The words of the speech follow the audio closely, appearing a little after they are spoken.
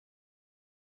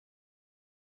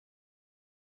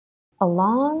A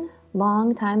long,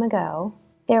 long time ago,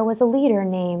 there was a leader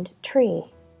named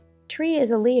Tree. Tree is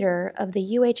a leader of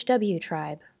the UHW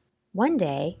tribe. One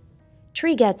day,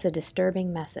 Tree gets a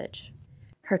disturbing message.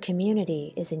 Her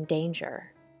community is in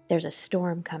danger. There's a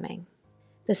storm coming.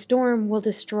 The storm will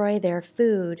destroy their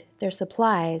food, their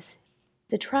supplies.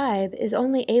 The tribe is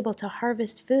only able to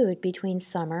harvest food between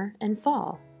summer and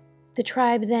fall. The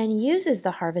tribe then uses the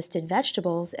harvested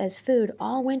vegetables as food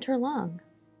all winter long.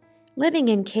 Living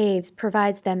in caves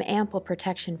provides them ample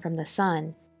protection from the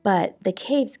sun, but the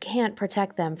caves can't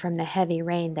protect them from the heavy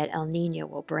rain that El Niño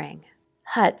will bring.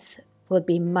 Huts will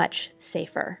be much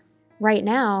safer. Right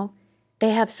now, they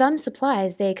have some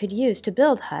supplies they could use to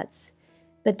build huts,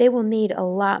 but they will need a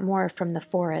lot more from the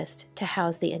forest to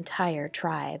house the entire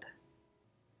tribe.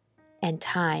 And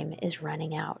time is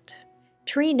running out.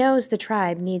 Tree knows the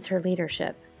tribe needs her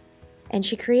leadership, and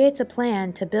she creates a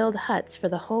plan to build huts for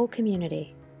the whole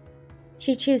community.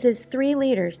 She chooses 3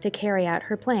 leaders to carry out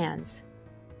her plans: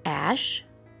 Ash,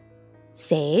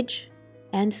 Sage,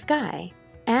 and Sky.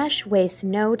 Ash wastes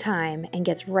no time and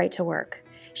gets right to work.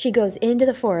 She goes into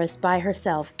the forest by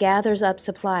herself, gathers up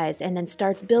supplies, and then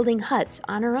starts building huts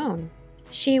on her own.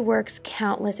 She works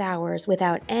countless hours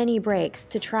without any breaks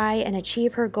to try and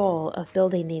achieve her goal of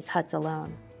building these huts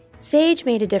alone. Sage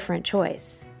made a different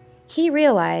choice. He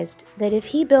realized that if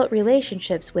he built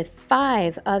relationships with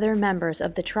 5 other members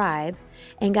of the tribe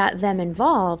and got them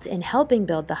involved in helping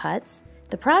build the huts,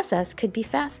 the process could be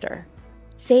faster.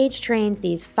 Sage trains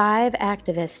these 5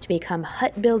 activists to become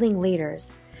hut-building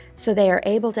leaders, so they are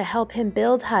able to help him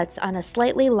build huts on a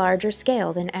slightly larger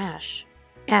scale than Ash.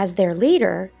 As their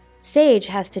leader, Sage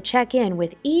has to check in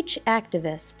with each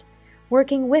activist,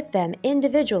 working with them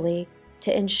individually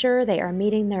to ensure they are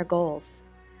meeting their goals.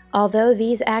 Although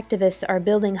these activists are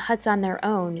building huts on their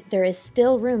own, there is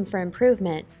still room for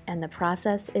improvement, and the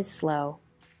process is slow.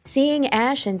 Seeing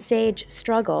Ash and Sage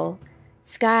struggle,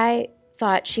 Sky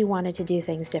thought she wanted to do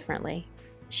things differently.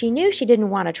 She knew she didn't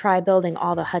want to try building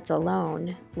all the huts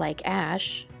alone, like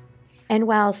Ash. And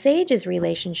while Sage's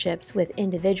relationships with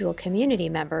individual community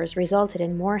members resulted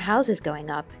in more houses going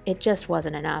up, it just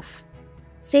wasn't enough.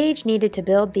 Sage needed to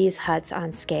build these huts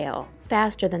on scale,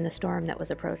 faster than the storm that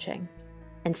was approaching.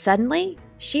 And suddenly,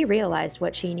 she realized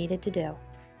what she needed to do.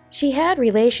 She had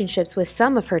relationships with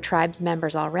some of her tribe's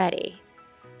members already.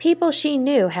 People she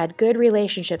knew had good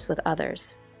relationships with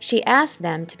others. She asked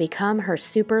them to become her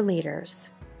super leaders.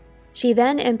 She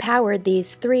then empowered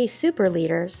these 3 super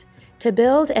leaders to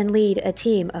build and lead a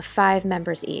team of 5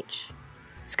 members each.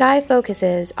 Sky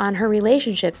focuses on her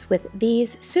relationships with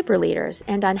these super leaders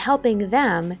and on helping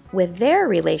them with their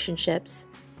relationships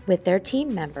with their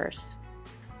team members.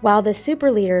 While the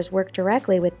super leaders work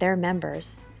directly with their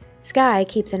members, Sky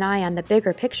keeps an eye on the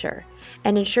bigger picture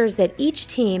and ensures that each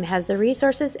team has the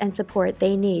resources and support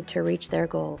they need to reach their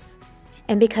goals.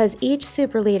 And because each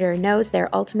super leader knows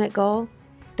their ultimate goal,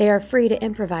 they are free to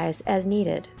improvise as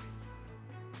needed.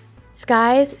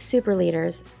 Sky's super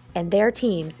leaders and their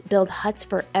teams build huts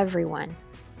for everyone,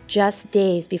 just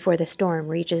days before the storm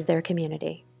reaches their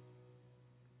community.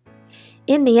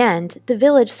 In the end, the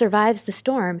village survives the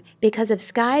storm because of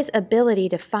Sky's ability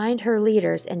to find her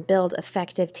leaders and build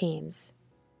effective teams.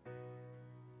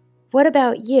 What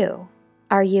about you?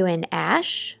 Are you an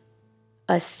Ash,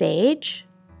 a Sage,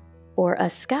 or a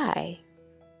Sky?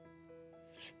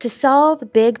 To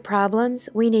solve big problems,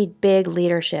 we need big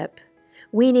leadership.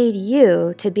 We need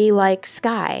you to be like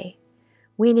Sky.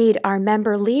 We need our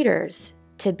member leaders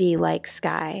to be like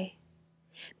Sky,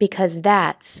 because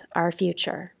that's our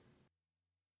future.